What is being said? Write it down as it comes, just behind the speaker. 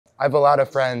I have a lot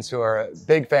of friends who are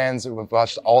big fans who have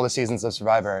watched all the seasons of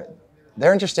Survivor.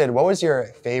 They're interested. What was your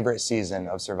favorite season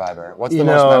of Survivor? What's the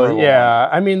most memorable one?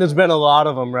 I mean, there's been a lot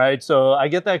of them, right? So I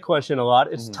get that question a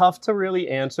lot. It's tough to really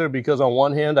answer because on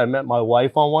one hand, I met my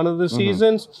wife on one of the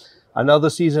seasons. Another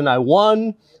season I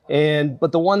won.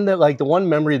 But the one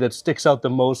memory that sticks out the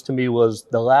most to me was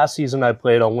the last season I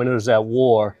played on Winners at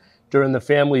War. During the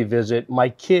family visit, my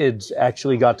kids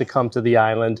actually got to come to the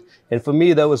island. And for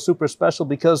me, that was super special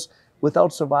because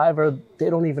without Survivor, they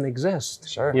don't even exist.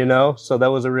 Sure. You know? So that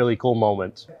was a really cool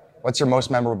moment. What's your most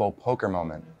memorable poker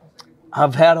moment?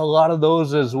 I've had a lot of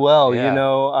those as well. Yeah. You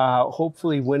know,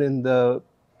 hopefully winning the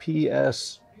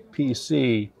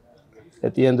PSPC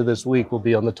at the end of this week will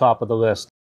be on the top of the list.